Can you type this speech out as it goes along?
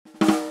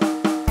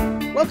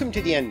Welcome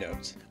to the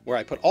Endnotes, where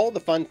I put all the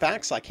fun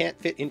facts I can't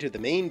fit into the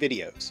main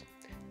videos.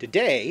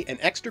 Today, an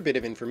extra bit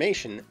of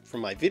information from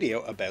my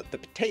video about the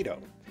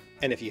potato.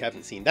 And if you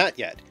haven't seen that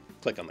yet,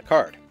 click on the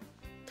card.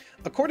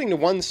 According to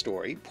one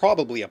story,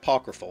 probably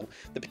apocryphal,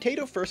 the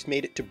potato first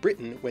made it to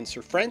Britain when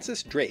Sir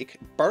Francis Drake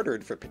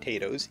bartered for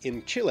potatoes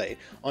in Chile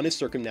on his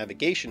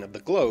circumnavigation of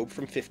the globe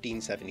from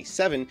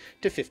 1577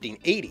 to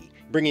 1580,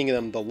 bringing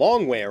them the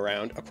long way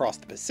around across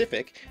the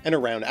Pacific and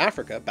around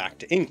Africa back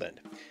to England.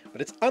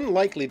 But it's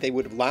unlikely they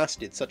would have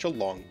lasted such a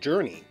long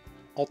journey.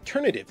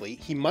 Alternatively,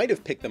 he might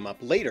have picked them up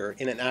later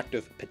in an act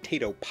of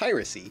potato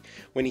piracy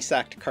when he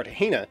sacked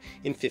Cartagena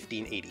in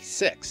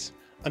 1586.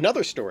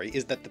 Another story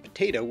is that the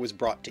potato was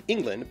brought to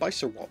England by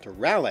Sir Walter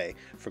Raleigh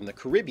from the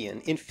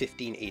Caribbean in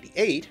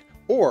 1588,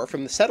 or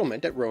from the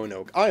settlement at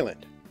Roanoke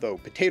Island, though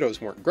potatoes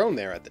weren't grown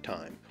there at the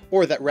time,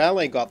 or that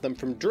Raleigh got them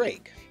from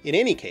Drake. In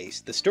any case,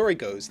 the story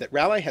goes that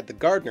Raleigh had the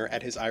gardener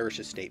at his Irish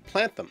estate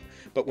plant them,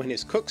 but when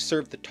his cook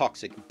served the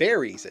toxic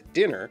berries at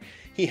dinner,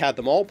 he had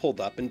them all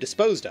pulled up and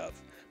disposed of,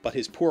 but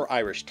his poor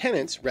Irish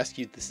tenants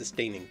rescued the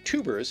sustaining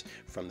tubers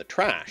from the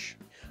trash.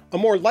 A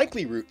more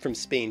likely route from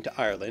Spain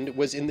to Ireland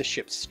was in the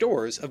ship's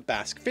stores of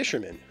Basque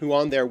fishermen, who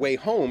on their way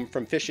home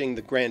from fishing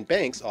the Grand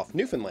Banks off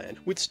Newfoundland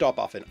would stop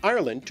off in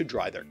Ireland to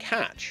dry their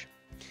catch.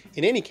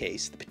 In any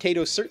case, the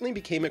potato certainly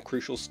became a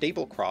crucial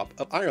staple crop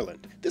of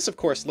Ireland. This of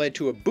course led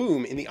to a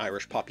boom in the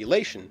Irish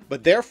population,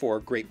 but therefore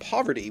great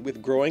poverty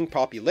with growing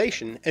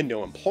population and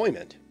no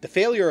employment. The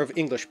failure of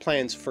English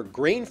plans for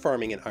grain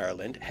farming in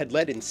Ireland had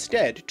led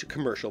instead to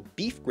commercial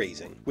beef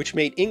grazing, which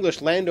made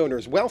English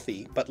landowners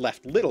wealthy but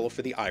left little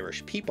for the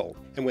Irish people.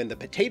 And when the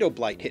potato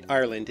blight hit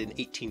Ireland in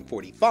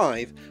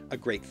 1845, a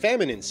great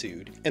famine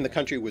ensued, and the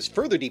country was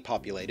further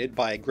depopulated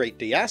by a great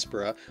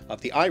diaspora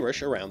of the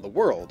Irish around the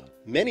world,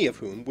 many of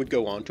whom would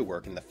go on to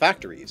work in the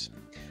factories.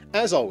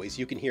 As always,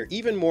 you can hear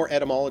even more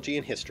etymology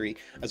and history,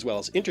 as well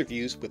as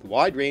interviews with a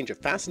wide range of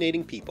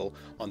fascinating people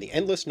on the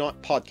Endless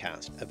Knot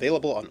podcast,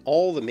 available on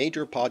all the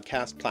major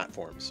podcast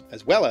platforms,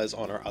 as well as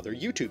on our other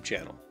YouTube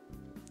channel.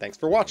 Thanks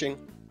for watching!